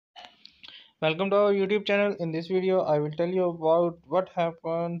Welcome to our YouTube channel. In this video, I will tell you about what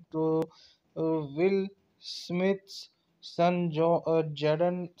happened to Will Smith's son,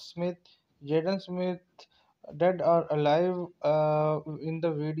 Jaden Smith. Jaden Smith, dead or alive. In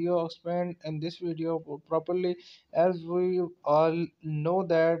the video, explained in this video properly, as we all know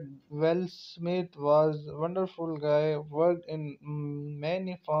that Will Smith was a wonderful guy, worked in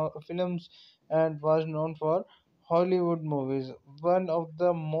many films, and was known for Hollywood movies. One of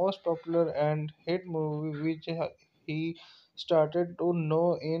the most popular and hit movie which he started to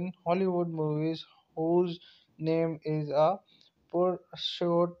know in Hollywood movies, whose name is a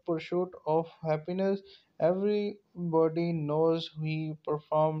pursuit of happiness. Everybody knows he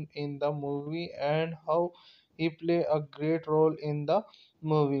performed in the movie and how he played a great role in the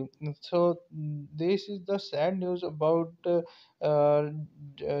movie. So this is the sad news about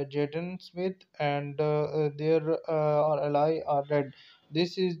Jaden Smith, and their are alive or dead.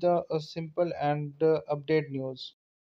 This is the simple and update news.